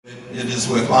It is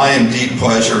with my deep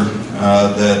pleasure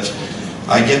that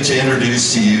I get to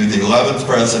introduce to you the 11th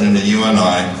president of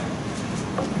UNI,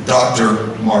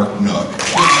 Dr. Mark Nook.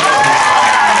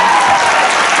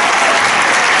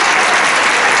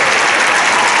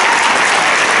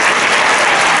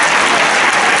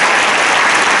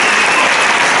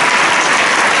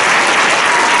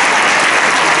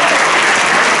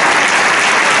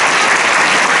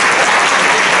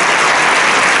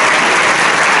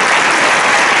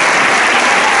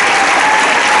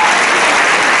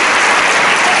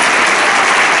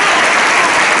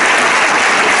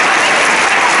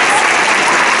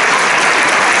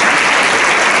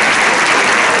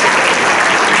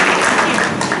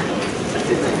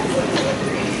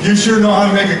 You sure know how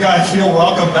to make a guy feel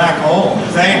welcome back home.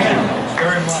 Thank you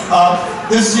very much.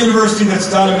 This is a university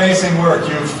that's done amazing work.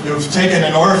 You've taken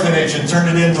an orphanage and turned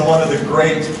it into one of the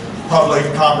great public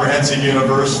comprehensive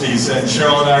universities, and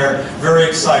Cheryl and I are very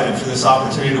excited for this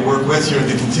opportunity to work with you and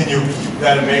to continue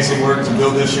that amazing work to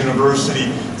build this university,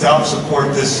 to help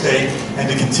support this state, and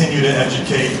to continue to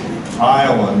educate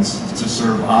Iowans to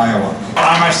serve Iowa.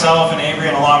 I myself and Avery,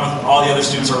 and along with all the other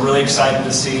students, are really excited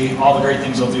to see all the great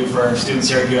things we'll do for our students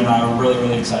here at UNI. We're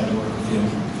really excited to work with you.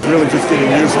 Really just getting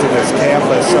used to this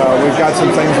campus. We've got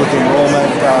some things with enrollment.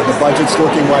 The budget's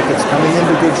looking like it's coming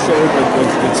into good shape.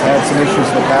 It's had some issues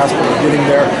in the past, but we're getting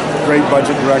there. Great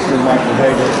budget director, Michael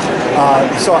Hager.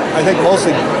 So I think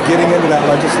mostly getting into that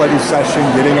legislative session,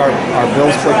 getting our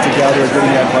bills put together,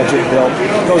 getting that budget built,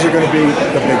 those are going to be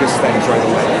the biggest things right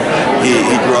away.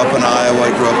 He grew up in Iowa,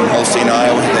 he grew up in Holstein,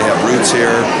 Iowa. They have roots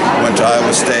here, went to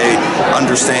Iowa State,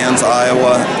 understands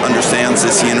Iowa, understands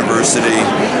this university,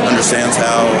 understands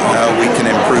how we can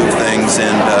improve things,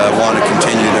 and want to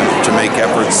continue to make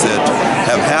efforts that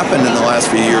have happened in the last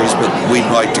few years, but we'd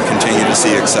like to continue to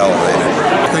see accelerated.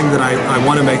 The thing that I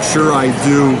want to make sure I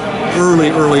do early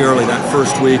that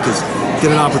first week is get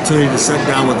an opportunity to sit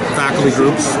down with faculty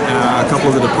groups, a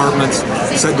couple of the departments,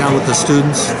 sit down with the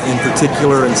students in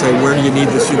particular and say, where do you need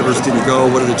this university to go?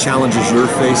 What are the challenges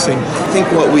you're facing? I think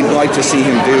what we'd like to see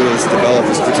him do is develop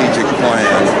a strategic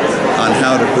plan on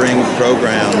how to bring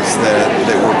programs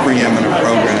that were preeminent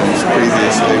programs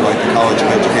previously, like the College of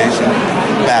Education,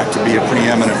 back to be a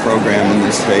preeminent program in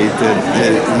the state.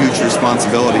 The huge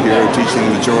responsibility here of teaching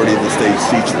the majority of the state's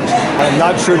teachers. I'm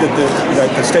not sure that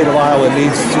the state of Iowa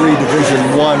needs 3 Division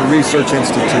I research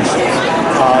institutions.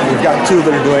 We've got 2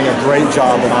 that are doing a great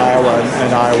job in Iowa and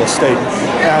Iowa State.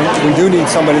 And we do need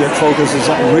somebody that focuses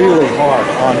really hard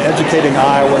on educating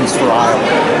Iowans for Iowa.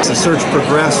 As the search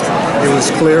progressed, it was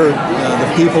clear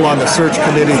the people on the search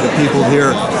committee, the people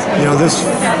here, this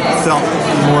felt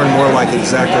more and more like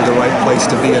exactly the right place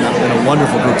to be, and a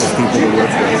wonderful group of people to work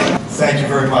with. Thank you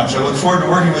very much. I look forward to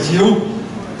working with you,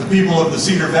 the people of the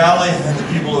Cedar Valley, and the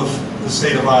people of the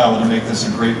state of Iowa to make this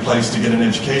a great place to get an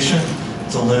education,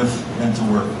 to live, and to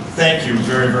work. Thank you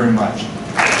very much.